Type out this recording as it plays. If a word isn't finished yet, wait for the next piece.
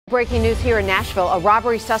Breaking news here in Nashville. A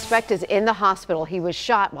robbery suspect is in the hospital. He was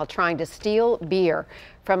shot while trying to steal beer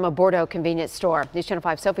from a Bordeaux convenience store. News Channel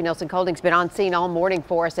 5 Sophie Nelson-Colding's been on scene all morning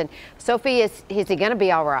for us. And Sophie, is he going to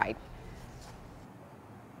be all right?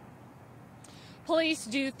 Police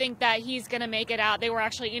do think that he's going to make it out. They were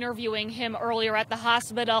actually interviewing him earlier at the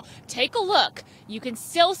hospital. Take a look. You can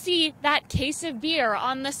still see that case of beer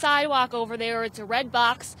on the sidewalk over there. It's a red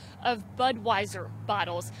box of Budweiser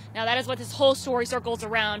bottles. Now, that is what this whole story circles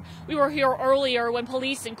around. We were here earlier when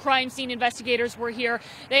police and crime scene investigators were here.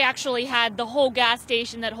 They actually had the whole gas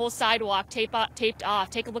station, that whole sidewalk taped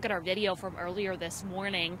off. Take a look at our video from earlier this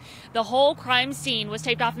morning. The whole crime scene was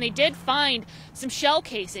taped off, and they did find some shell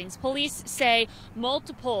casings. Police say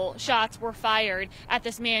multiple shots were fired at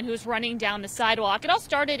this man who was running down the sidewalk. It all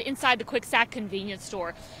started inside the Quick Sack convenience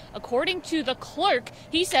store. According to the clerk,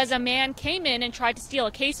 he says a man came in and tried to steal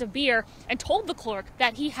a case of beer and told the clerk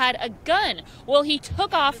that he had a gun. Well, he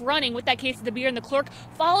took off running with that case of the beer, and the clerk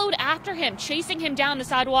followed after him, chasing him down the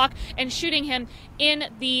sidewalk and shooting him in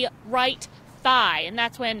the right thigh. And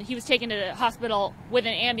that's when he was taken to the hospital with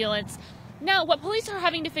an ambulance. Now, what police are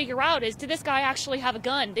having to figure out is, did this guy actually have a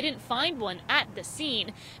gun? They didn't find one at the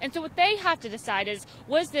scene. And so what they have to decide is,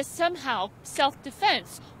 was this somehow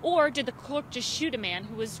self-defense, or did the clerk just shoot a man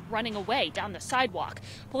who was running away down the sidewalk?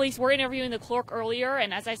 Police were interviewing the clerk earlier,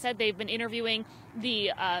 and as I said, they've been interviewing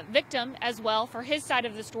the victim as well for his side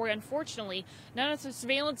of the story. Unfortunately, none of the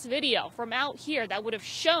surveillance video from out here that would have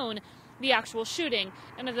shown the actual shooting,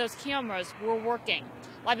 none of those cameras were working.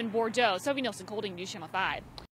 Live in Bordeaux, Sophie Nelson-Colding, News Channel 5.